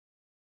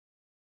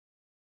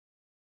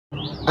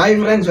Hi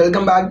friends,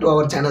 welcome back to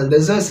our channel.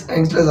 This is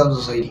Youngsters of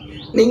Society.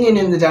 நீங்க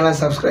இந்த சேனலை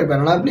subscribe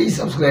பண்ணனா please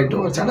subscribe to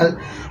our channel.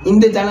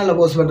 இந்த சேனல்ல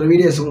போஸ்ட் பண்ற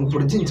வீடியோஸ் உங்களுக்கு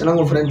பிடிச்சிருந்தா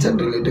உங்க ஃப்ரெண்ட்ஸ்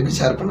அண்ட் ரிலேட்டிவ்க்கு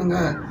ஷேர் பண்ணுங்க.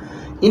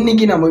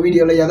 இன்னைக்கு நம்ம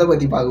வீடியோல எதை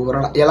பத்தி பார்க்க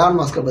போறோம்? எலான்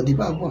மஸ்கை பத்தி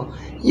பார்க்க போறோம்.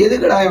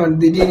 எதுக்குடா இவன்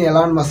திடீர்னு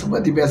எலான் மஸ்க்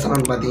பத்தி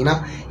பேசறான்னு பாத்தீங்கன்னா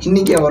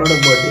இன்னைக்கு அவரோட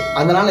பர்த்டே.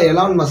 அதனால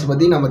எலான் மஸ்க்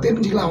பத்தி நம்ம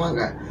தெரிஞ்சுக்கலாம்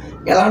வாங்க.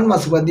 எலான்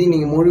மஸ்க் பத்தி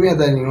நீங்க முழுமையா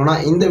தெரிஞ்சுக்கணும்னா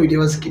இந்த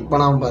வீடியோவை ஸ்கிப்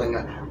பண்ணாம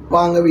பாருங்க.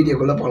 வாங்க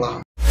வீடியோக்குள்ள போலாம்.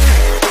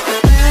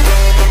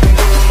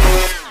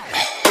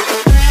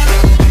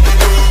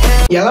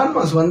 எலான்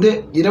மஸ்க்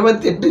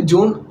 28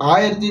 ஜூன்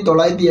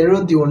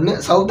 1971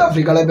 சவுத்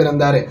ஆப்பிரிக்கால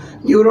பிறந்தாரு.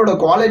 இவரோட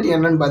குவாலிட்டி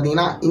என்னன்னு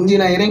பாத்தீங்கன்னா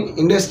engineering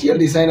industrial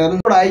designer.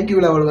 IQ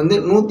level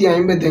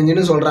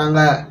 155ன்னு சொல்றாங்க.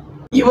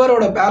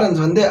 இவரோட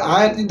பேரண்ட்ஸ்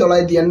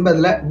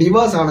 1980ல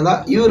டிவோர்ஸ் ஆனதா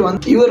இவர்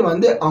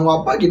அவங்க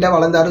அப்பா கிட்ட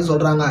வளர்ந்தாருன்னு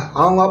சொல்றாங்க.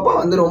 அவங்க அப்பா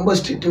ரொம்ப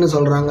ஸ்ட்ரிக்ட்னு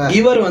சொல்றாங்க.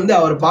 இவர்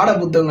அவர் பாட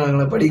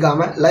புத்தகங்களை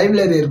படிக்காம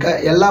லைப்ரரி இருக்க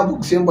எல்லா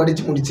புக்ஸையும்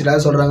படிச்சு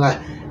முடிச்சிட்டாரு சொல்றாங்க.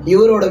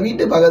 இவரோட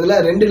வீட்டு பக்கத்துல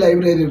 2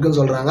 லைப்ரரி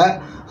இருக்குன்னு சொல்றாங்க.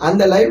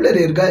 அந்த லைப்ரரி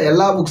இருக்க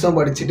எல்லா புக்ஸும்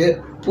படிச்சுட்டு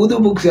புது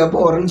புக்ஸ் எப்போ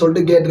வரும்னு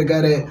சொல்லிட்டு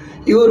கேட்டிருக்காரு.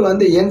 இவர்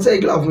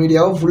என்சைக்கிள் ஆஃப்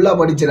மீடியாவை ஃபுல்லா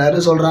படிச்சிடாரு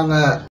சொல்றாங்க.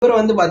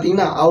 இவர்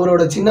பாத்தீங்கன்னா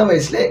அவரோட சின்ன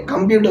வயசுல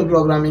கம்ப்யூட்டர்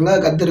ப்ரோக்ராமிங்க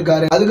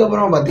கத்திருக்காரு.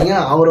 அதுக்கப்புறம்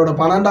பாத்தீங்கன்னா அவரோட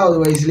 12வது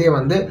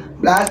வயசுலயே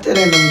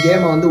பிளாஸ்டர் என்னும்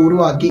கேமை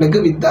உருவாக்கி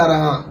எனக்கு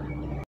வித்தாராம்.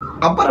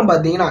 அப்புறம்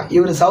பாத்தீங்கன்னா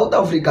இவர் சவுத்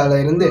ஆப்பிரிக்கால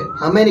இருந்து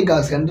அமெரிக்கா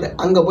சென்று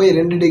அங்க போய்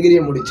 2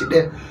 டிகிரியை முடிச்சுட்டு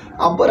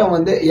அப்புறம்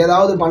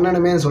ஏதாவது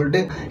பண்ணணுமே சொல்லிட்டு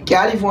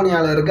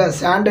கலிபோர்னியால இருக்க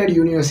ஸ்டாண்டர்ட்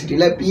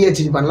யூனிவர்சிட்டியில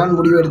PhD பண்ணலான்னு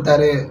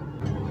முடிவெடுத்தாரு.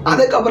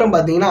 அதுக்கப்புறம்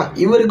பாத்தீங்கன்னா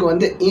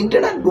இவருக்கு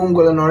இன்டர்நெட்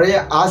பூம்குள்ள நுழைய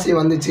ஆசை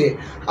வந்துச்சு.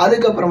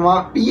 அதுக்கப்புறமா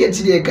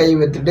PhDயை கை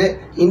வைத்துட்டு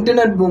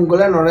இன்டர்நெட்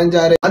பூம்குள்ள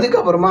நுழைஞ்சாரு.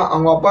 அதுக்கப்புறமா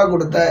அவங்க அப்பா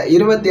கொடுத்த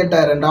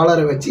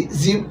 $28,000 வச்சு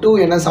Zip2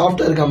 என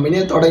சாஃப்ட்வேர்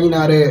கம்பெனியை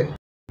தொடங்கினாரு.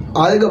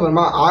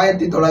 அதுக்கப்புறமா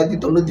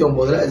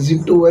 1999ல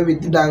Zip2வை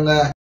வித்துட்டாங்க.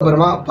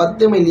 அப்புறமா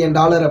 $10 மில்லியன்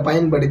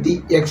பயன்படுத்தி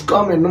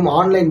எக்ஸ்காம் என்னும்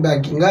ஆன்லைன்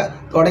பேங்கிங்க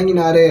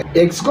தொடங்கினாரு.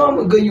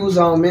 எக்ஸ்காமுக்கு யூஸ்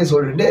ஆகுமே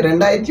சொல்லிட்டு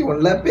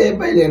 2001ல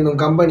பேபைல் என்னும்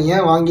கம்பெனியை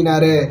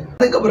வாங்கினாரு.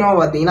 அதுக்கப்புறமா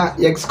பாத்தீங்கன்னா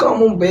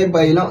எக்ஸ்காமும்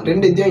பேபைலும்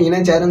ரெண்டுத்தையும்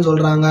இணைச்சாருன்னு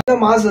சொல்றாங்க. இந்த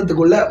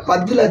மாசத்துக்குள்ள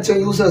 10 லட்சம்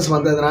யூசர்ஸ்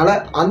வந்ததுனால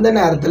அந்த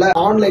நேரத்துல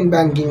ஆன்லைன்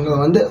பேங்கிங்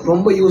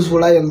ரொம்ப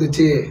யூஸ்ஃபுல்லா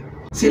இருந்துச்சு.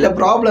 சில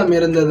ப்ராப்ளம்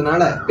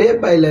இருந்ததுனால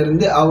பேபைல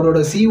இருந்து அவரோட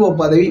CEO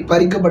பதவி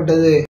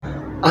பறிக்கப்பட்டது.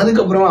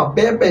 அதுக்கப்புறமா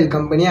பேபைல்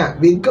கம்பெனியை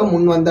விற்க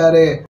முன்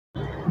வந்தாரு.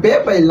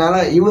 பேபைல்னால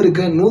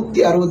இவருக்கு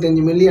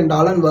 $165 மில்லியன்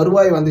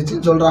வருவாய்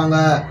வந்துச்சுன்னு சொல்றாங்க.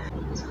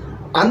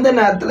 அந்த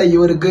நேரத்துல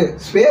இவருக்கு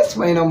ஸ்பேஸ்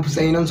பயணம்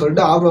செய்யணும்னு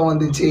சொல்லிட்டு ஆர்வம்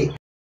வந்துச்சு.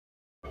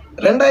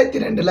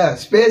 2002ல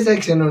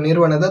Spacex என்னும்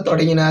நிறுவனத்தை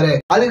தொடங்கினாரு.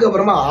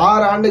 அதுக்கப்புறமா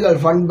 6 ஆண்டுகள்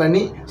ஃபண்ட்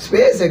பண்ணி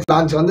Spacex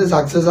லான்ச்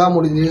சக்சஸா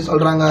முடிஞ்சுன்னு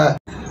சொல்றாங்க.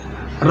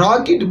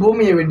 ராக்கெட்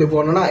பூமியை விட்டு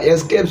போனோம்னா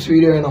எஸ்கேப்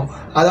ஸ்பீடு வேணும்.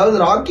 அதாவது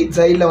ராக்கெட்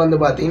சைடில்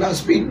பார்த்தீங்கன்னா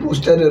ஸ்பீட்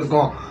பூஸ்டர்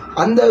இருக்கும்.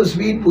 அந்த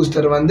ஸ்பீட்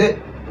பூஸ்டர்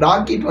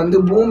ராக்கெட்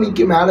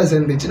பூமிக்கு மேலே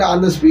சேர்ந்துச்சுன்னா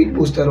அந்த ஸ்பீட்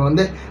பூஸ்டர்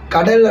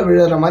கடலில்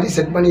விழுற மாதிரி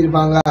செட்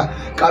பண்ணியிருப்பாங்க.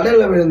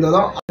 கடலில்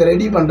விழுந்ததும் அதை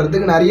ரெடி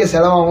பண்ணுறதுக்கு நிறைய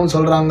செலவாகும்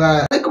சொல்கிறாங்க.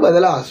 அதுக்கு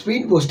பதிலாக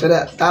ஸ்பீட் பூஸ்டரை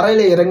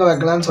தரையில் இறங்க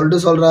வைக்கலான்னு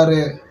சொல்லிட்டு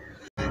சொல்கிறாரு.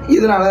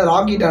 இதனால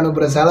ராக்கெட்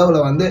அனுப்புகிற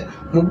செலவில்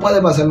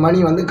 30% மணி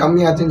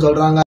கம்மியாச்சுன்னு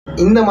சொல்கிறாங்க.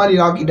 இந்த மாதிரி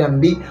ராக்கெட்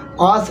அனுப்பி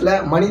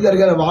மாஸ்ல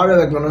மனிதர்களை வாழ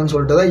வைக்கணும்னு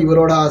சொல்லிட்டு தான்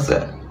இவரோட ஆசை.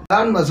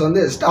 எலான்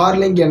மஸ்க்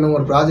ஸ்டார்லிங்க் என்னும்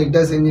ஒரு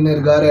ப்ராஜெக்டை செஞ்சுன்னு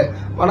இருக்காரு.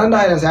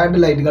 12,000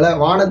 சேட்டலைட்களை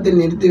வானத்தில்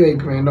நிறுத்தி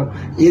வைக்க வேண்டும்.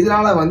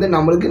 இதனால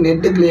நம்மளுக்கு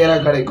நெட்டு கிளியரா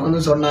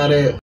கிடைக்கும்னு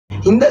சொன்னாரு.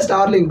 இந்த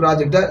ஸ்டார்லிங்க்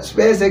ப்ராஜெக்டை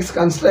Spacex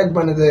கன்ஸ்ட்ரக்ட்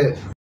பண்ணுது.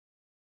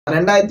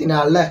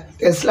 2004ல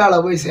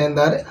டெஸ்லால போய்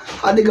சேர்ந்தாரு.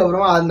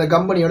 அதுக்கப்புறமா அந்த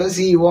கம்பெனியோட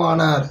CEO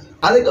ஆனார்.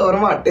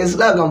 அதுக்கப்புறமா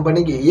டெஸ்லா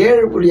கம்பெனிக்கு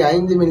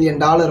 $7.5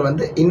 மில்லியன்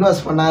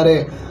இன்வெஸ்ட் பண்ணாரு.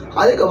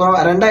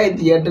 அதுக்கப்புறம்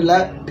 2008ல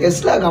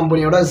டெஸ்லா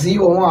கம்பெனியோட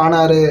CEO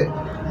ஆனாரு.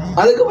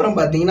 அதுக்கப்புறம்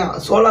பார்த்தீங்கன்னா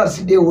சோலார்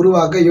சிட்டியை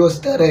உருவாக்க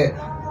யோசித்தாரு.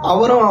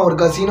 அவரும் அவர்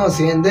கசினோ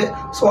சேர்ந்து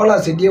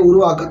சோலார் சிட்டியை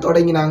உருவாக்க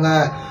தொடங்கினாங்க.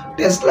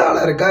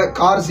 டெஸ்லாவில் இருக்க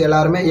கார்ஸ்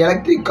எல்லாருமே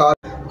எலக்ட்ரிக்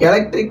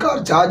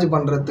கார் சார்ஜ்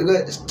பண்ணுறதுக்கு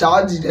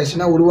சார்ஜ்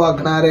ஸ்டேஷனை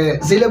உருவாக்குனாரு.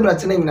 சில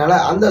பிரச்சனைங்கனால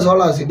அந்த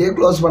சோலார் சிட்டியை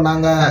க்ளோஸ்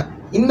பண்ணாங்க.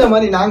 இந்த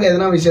மாதிரி நாங்கள்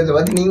எதனா விஷயத்தை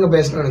பற்றி நீங்கள்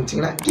பேசணும்னு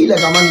நினச்சிங்கன்னா கீழே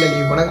கமெண்ட்ல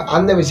லீவ் பண்ணுங்க.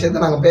 அந்த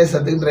விஷயத்த நாங்கள்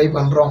பேசுறதுக்கு ட்ரை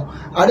பண்ணுறோம்.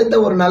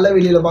 அடுத்த ஒரு நல்ல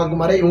வீடியோவில்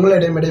பார்க்கும் வரை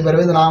உங்களிடம்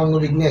விடைபெறுவது நான்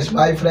உங்கள் விக்னேஷ்.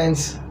 Bye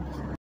friends.